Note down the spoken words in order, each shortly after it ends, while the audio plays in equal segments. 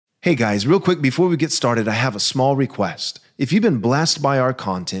Hey guys, real quick before we get started, I have a small request. If you've been blessed by our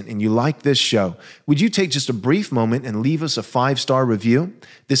content and you like this show, would you take just a brief moment and leave us a 5-star review?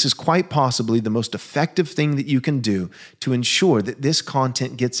 This is quite possibly the most effective thing that you can do to ensure that this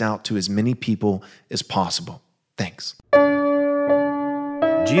content gets out to as many people as possible. Thanks.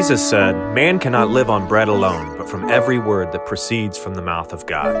 Jesus said, "Man cannot live on bread alone, but from every word that proceeds from the mouth of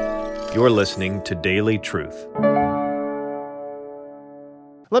God." You're listening to Daily Truth.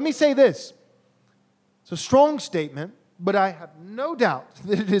 Let me say this. It's a strong statement, but I have no doubt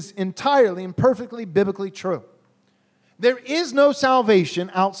that it is entirely and perfectly biblically true. There is no salvation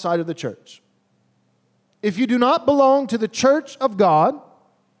outside of the church. If you do not belong to the church of God,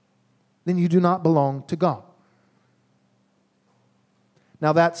 then you do not belong to God.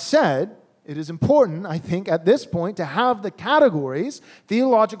 Now that said, it is important, I think, at this point to have the categories,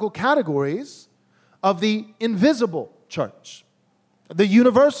 theological categories of the invisible church, the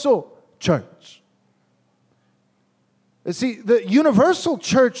universal church. You see, the universal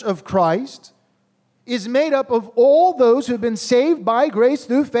church of Christ is made up of all those who have been saved by grace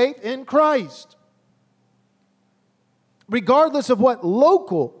through faith in Christ, regardless of what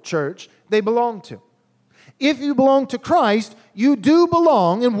local church they belong to. If you belong to Christ, you do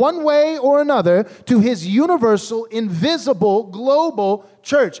belong in one way or another to His universal, invisible, global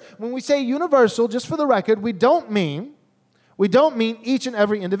church. When we say universal, just for the record, we don't mean each and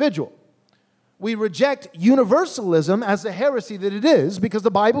every individual. We reject universalism as the heresy that it is, because the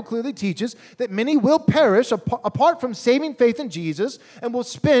Bible clearly teaches that many will perish apart from saving faith in Jesus and will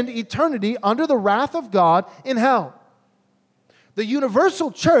spend eternity under the wrath of God in hell. The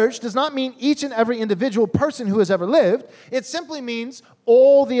universal church does not mean each and every individual person who has ever lived. It simply means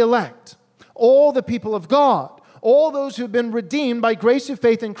all the elect, all the people of God, all those who have been redeemed by grace through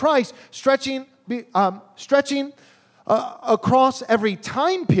faith in Christ, stretching across every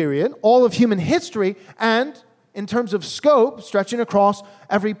time period, all of human history, and in terms of scope, stretching across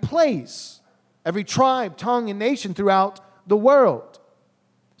every place, every tribe, tongue, and nation throughout the world.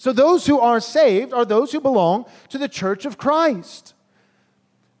 So those who are saved are those who belong to the church of Christ.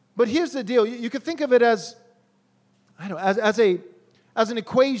 But here's the deal. You could think of it as an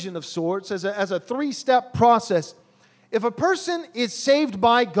equation of sorts, as a three-step process. If a person is saved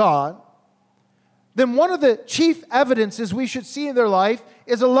by God, then one of the chief evidences we should see in their life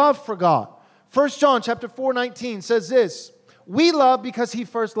is a love for God. 1 John chapter 4:19 says this, "We love because He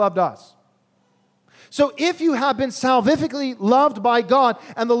first loved us." So if you have been salvifically loved by God,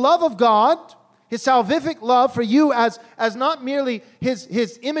 and the love of God, His salvific love for you as not merely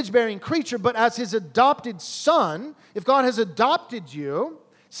His image-bearing creature, but as His adopted son, if God has adopted you,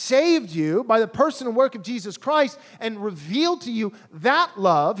 saved you by the person and work of Jesus Christ, and revealed to you that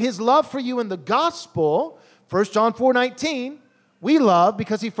love, His love for you in the gospel, 1 John 4:19, we love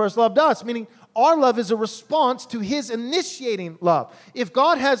because He first loved us, meaning our love is a response to His initiating love. If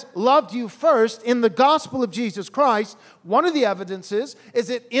God has loved you first in the gospel of Jesus Christ, one of the evidences is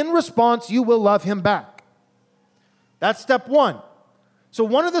that in response you will love Him back. That's step one. So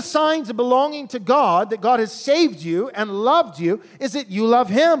one of the signs of belonging to God, that God has saved you and loved you, is that you love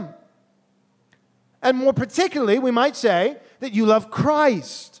Him. And more particularly, we might say that you love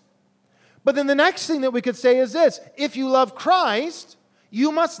Christ. But then the next thing that we could say is this: if you love Christ,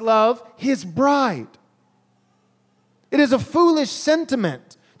 you must love His bride. It is a foolish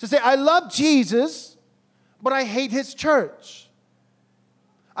sentiment to say, I love Jesus, but I hate His church.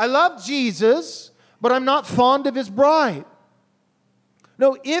 I love Jesus, but I'm not fond of His bride.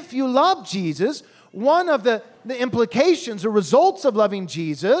 No, if you love Jesus, one of the implications or results of loving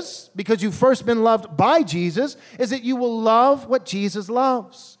Jesus, because you've first been loved by Jesus, is that you will love what Jesus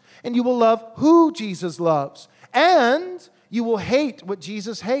loves. And you will love who Jesus loves. And you will hate what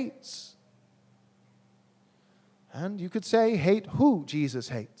Jesus hates. And you could say, hate who Jesus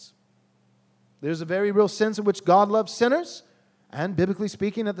hates. There's a very real sense in which God loves sinners. And biblically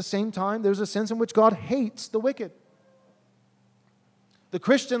speaking, at the same time, there's a sense in which God hates the wicked. The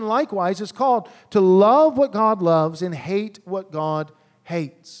Christian likewise is called to love what God loves and hate what God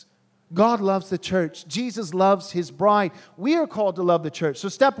hates. God loves the church. Jesus loves His bride. We are called to love the church. So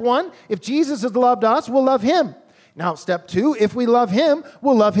step one, if Jesus has loved us, we'll love Him. Now step two, if we love Him,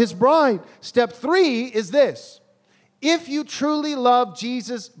 we'll love His bride. Step three is this: if you truly love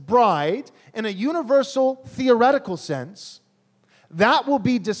Jesus' bride in a universal theoretical sense, that will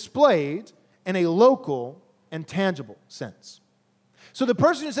be displayed in a local and tangible sense. So the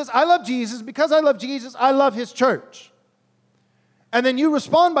person who says, I love Jesus, because I love Jesus, I love His church. And then you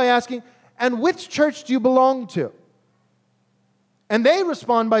respond by asking, and which church do you belong to? And they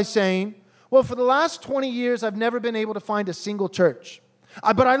respond by saying, well, for the last 20 years, I've never been able to find a single church.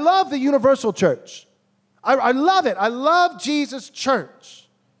 But I love the universal church. I love it. I love Jesus' church.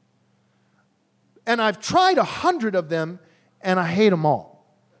 And I've tried 100 of them, and I hate them all.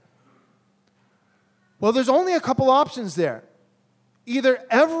 Well, there's only a couple options there. Either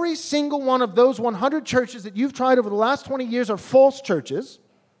every single one of those 100 churches that you've tried over the last 20 years are false churches,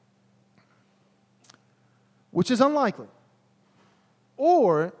 which is unlikely,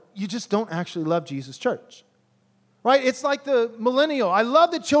 or you just don't actually love Jesus' church. Right? It's like the millennial. I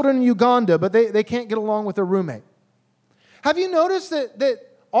love the children in Uganda, but they can't get along with their roommate. Have you noticed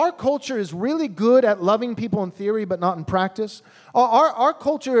that our culture is really good at loving people in theory, but not in practice? Our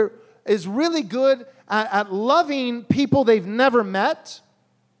culture is really good at loving people they've never met,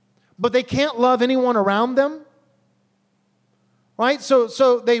 but they can't love anyone around them. Right?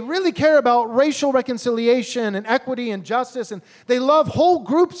 So they really care about racial reconciliation and equity and justice, and they love whole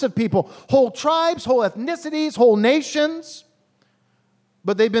groups of people, whole tribes, whole ethnicities, whole nations,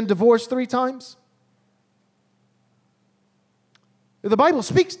 but they've been divorced 3 times. The Bible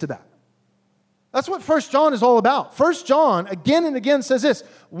speaks to that. That's what 1 John is all about. 1 John again and again says this: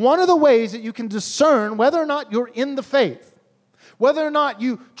 one of the ways that you can discern whether or not you're in the faith, whether or not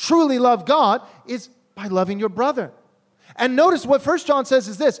you truly love God, is by loving your brother. And notice what 1 John says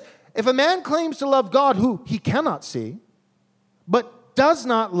is this: if a man claims to love God who he cannot see, but does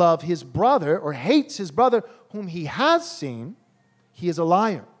not love his brother or hates his brother whom he has seen, he is a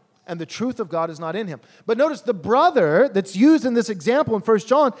liar, and the truth of God is not in him. But notice the brother that's used in this example in 1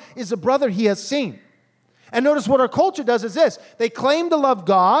 John is the brother he has seen. And notice what our culture does is this: they claim to love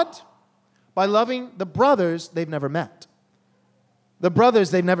God by loving the brothers they've never met, the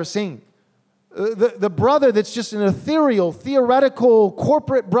brothers they've never seen. The brother that's just an ethereal, theoretical,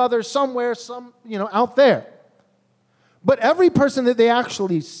 corporate brother somewhere, out there. But every person that they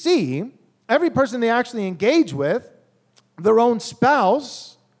actually see, every person they actually engage with, their own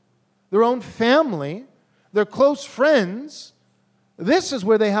spouse, their own family, their close friends, this is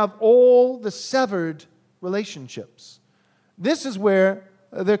where they have all the severed relationships. This is where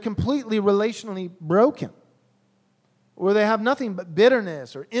they're completely relationally broken, where they have nothing but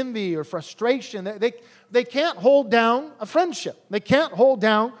bitterness or envy or frustration. They can't hold down a friendship. They can't hold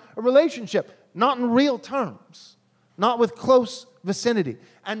down a relationship, not in real terms, not with close vicinity.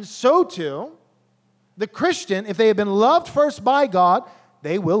 And so too, the Christian, if they have been loved first by God,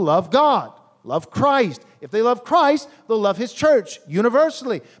 they will love God, love Christ. If they love Christ, they'll love His church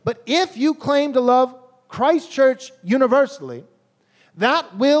universally. But if you claim to love Christ's church universally,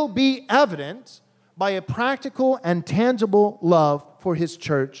 that will be evident by a practical and tangible love for His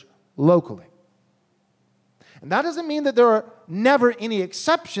church locally. And that doesn't mean that there are never any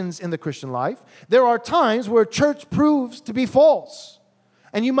exceptions in the Christian life. There are times where church proves to be false,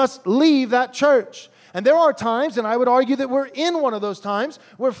 and you must leave that church. And there are times, and I would argue that we're in one of those times,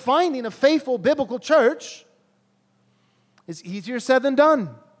 where finding a faithful biblical church is easier said than done.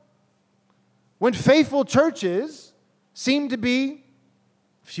 When faithful churches seem to be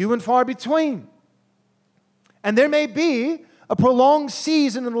few and far between. And there may be a prolonged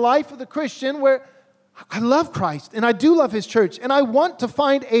season in the life of the Christian where I love Christ and I do love His church and I want to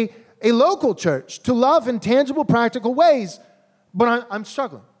find a local church to love in tangible, practical ways, but I'm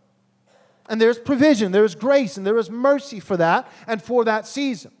struggling. And there's provision, there is grace, and there is mercy for that and for that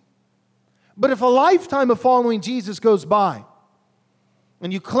season. But if a lifetime of following Jesus goes by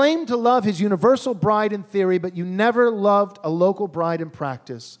and you claim to love His universal bride in theory, but you never loved a local bride in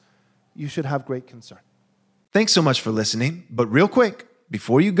practice, you should have great concern. Thanks so much for listening. But real quick,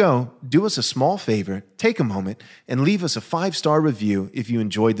 before you go, do us a small favor, take a moment, and leave us a 5-star review if you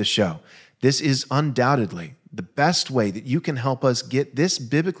enjoyed the show. This is undoubtedly the best way that you can help us get this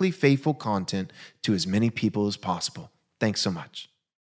biblically faithful content to as many people as possible. Thanks so much.